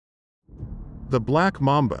The Black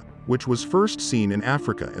Mamba, which was first seen in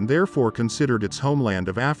Africa and therefore considered its homeland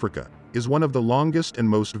of Africa, is one of the longest and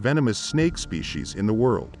most venomous snake species in the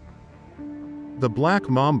world. The Black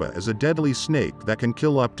Mamba is a deadly snake that can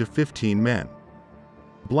kill up to 15 men.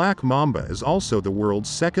 Black Mamba is also the world's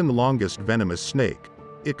second longest venomous snake.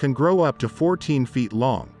 It can grow up to 14 feet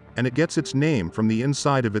long, and it gets its name from the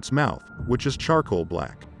inside of its mouth, which is charcoal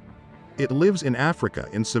black. It lives in Africa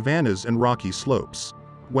in savannas and rocky slopes.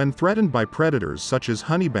 When threatened by predators such as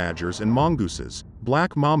honey badgers and mongooses,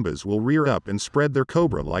 black mambas will rear up and spread their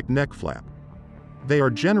cobra-like neck flap. They are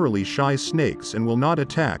generally shy snakes and will not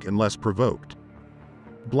attack unless provoked.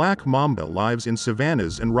 Black mamba lives in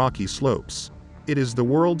savannas and rocky slopes. It is the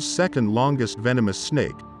world's second longest venomous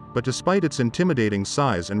snake, but despite its intimidating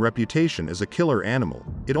size and reputation as a killer animal,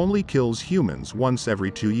 it only kills humans once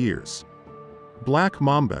every 2 years. Black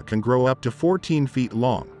mamba can grow up to 14 feet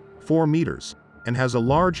long, 4 meters, and has a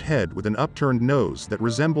large head with an upturned nose that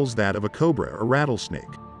resembles that of a cobra or rattlesnake.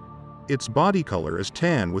 Its body color is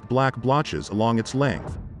tan with black blotches along its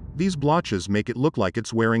length. These blotches make it look like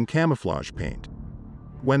it's wearing camouflage paint.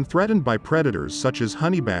 When threatened by predators such as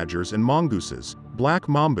honey badgers and mongooses, black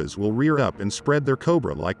mambas will rear up and spread their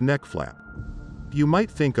cobra-like neck flap. You might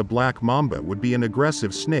think a black mamba would be an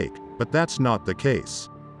aggressive snake, but that's not the case.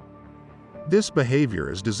 This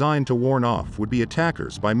behavior is designed to warn off would-be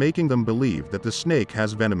attackers by making them believe that the snake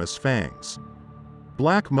has venomous fangs.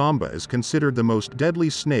 Black mamba is considered the most deadly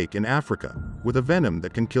snake in Africa, with a venom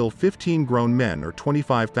that can kill 15 grown men or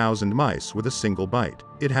 25,000 mice with a single bite.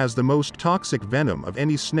 It has the most toxic venom of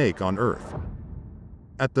any snake on Earth.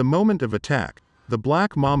 At the moment of attack, the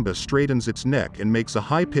black mamba straightens its neck and makes a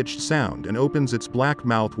high-pitched sound and opens its black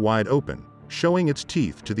mouth wide open, showing its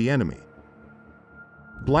teeth to the enemy.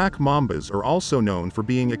 Black mambas are also known for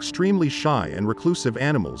being extremely shy and reclusive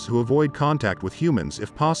animals who avoid contact with humans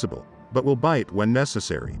if possible, but will bite when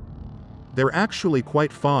necessary. They're actually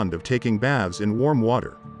quite fond of taking baths in warm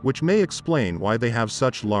water, which may explain why they have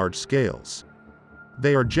such large scales.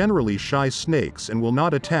 They are generally shy snakes and will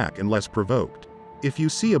not attack unless provoked. If you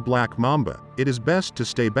see a black mamba, it is best to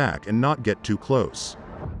stay back and not get too close.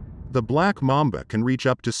 The black mamba can reach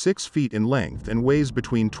up to 6 feet in length and weighs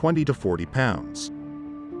between 20 to 40 pounds.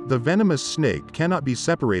 The venomous snake cannot be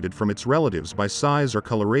separated from its relatives by size or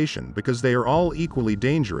coloration because they are all equally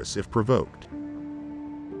dangerous if provoked.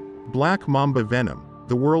 Black mamba venom,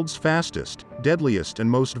 the world's fastest, deadliest and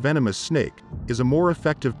most venomous snake, is a more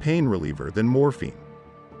effective pain reliever than morphine.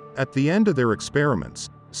 At the end of their experiments,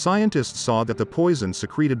 scientists saw that the poison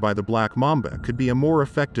secreted by the black mamba could be a more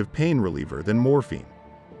effective pain reliever than morphine.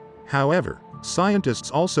 However, scientists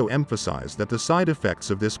also emphasize that the side effects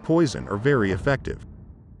of this poison are very effective.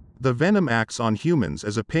 The venom acts on humans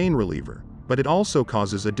as a pain reliever, but it also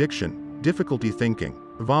causes addiction, difficulty thinking,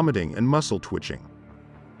 vomiting and muscle twitching.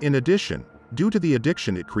 In addition, due to the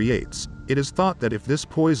addiction it creates, it is thought that if this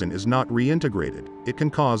poison is not reintegrated, it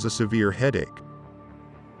can cause a severe headache.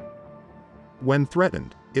 When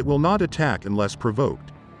threatened, it will not attack unless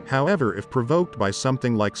provoked. However, if provoked by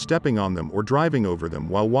something like stepping on them or driving over them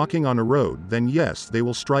while walking on a road, then yes, they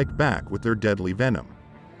will strike back with their deadly venom.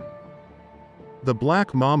 The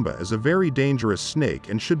black mamba is a very dangerous snake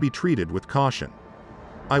and should be treated with caution.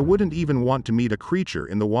 I wouldn't even want to meet a creature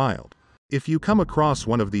in the wild. If you come across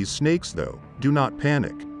one of these snakes though, do not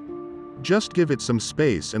panic. Just give it some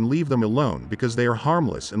space and leave them alone because they are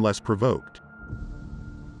harmless unless provoked.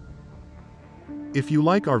 If you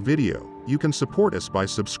like our video, you can support us by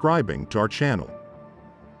subscribing to our channel.